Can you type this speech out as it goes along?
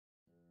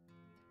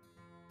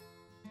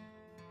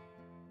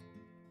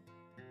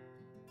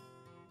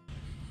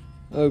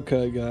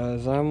Okay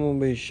guys, I'm going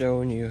to be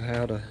showing you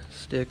how to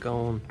stick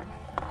on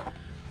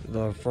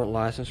the front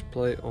license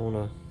plate on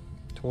a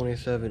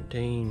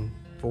 2017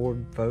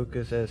 Ford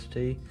Focus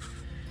ST.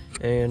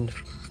 And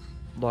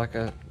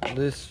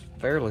this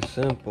fairly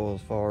simple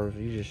as far as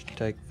you just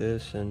take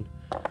this and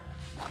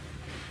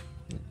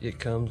it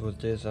comes with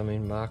this. I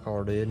mean, my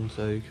car did, and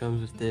so it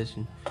comes with this.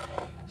 And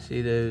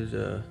see there's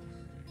a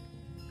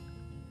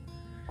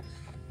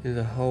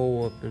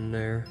hole up in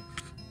there.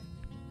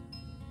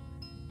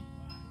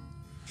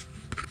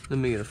 Let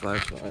me get a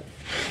flashlight.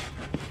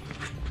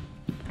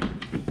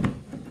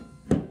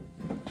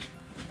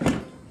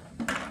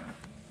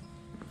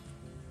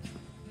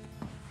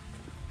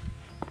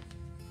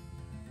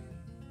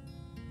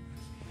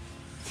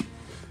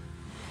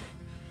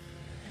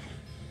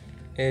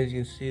 As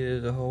you can see,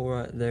 there's a hole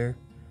right there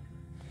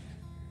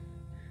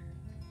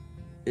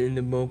in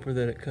the bumper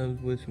that it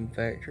comes with from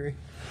factory,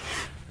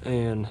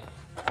 and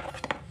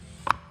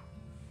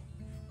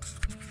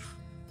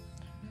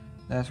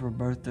that's where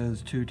both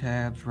those two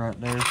tabs right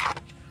there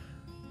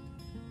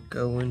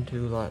go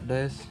into, like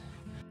this.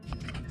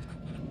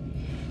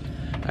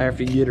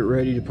 After you get it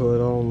ready to put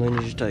on, then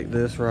you just take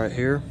this right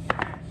here.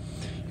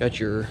 Got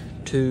your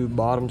two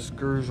bottom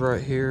screws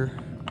right here,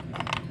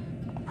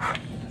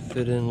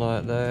 fit in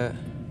like that.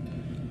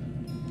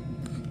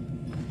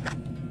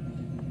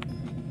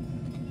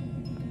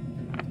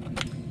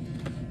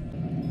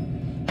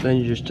 Then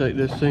you just take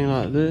this thing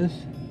like this,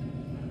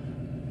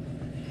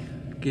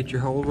 get your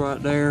hole right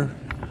there,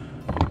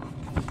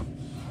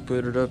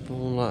 put it up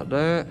on like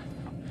that,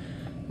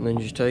 and then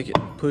you just take it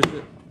and push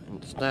it,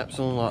 and it snaps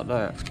on like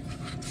that.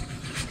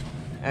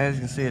 As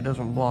you can see, it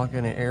doesn't block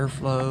any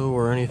airflow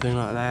or anything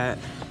like that.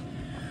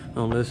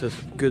 On this, it's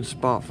a good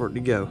spot for it to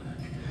go.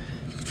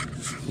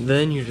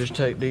 Then you just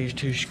take these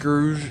two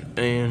screws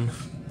and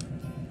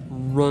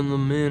run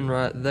them in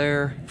right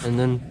there, and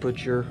then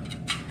put your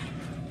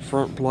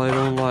front plate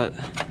on like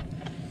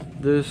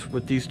this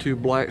with these two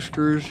black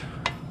screws.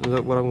 Is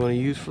that what I'm going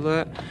to use for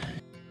that?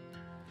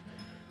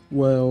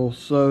 Well,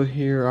 so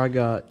here I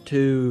got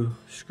two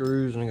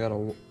screws and I got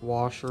a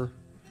washer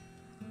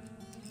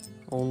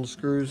on the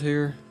screws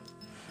here,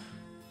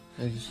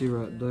 as you see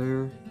right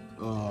there.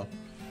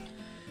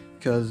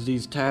 Because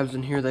these tabs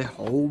in here, they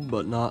hold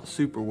but not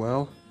super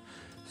well,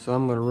 so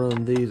I'm going to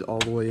run these all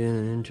the way in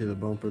and into the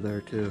bumper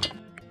there too.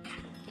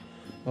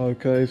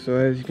 Okay, so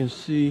as you can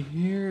see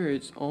here,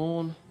 it's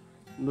on,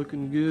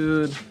 looking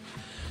good. As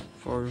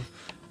far as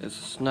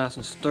it's nice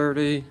and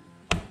sturdy,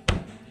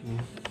 you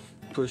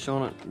push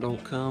on it,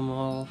 don't come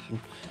off, and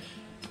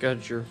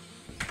got your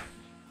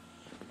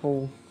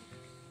hole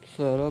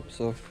set up.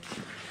 So,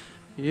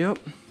 yep.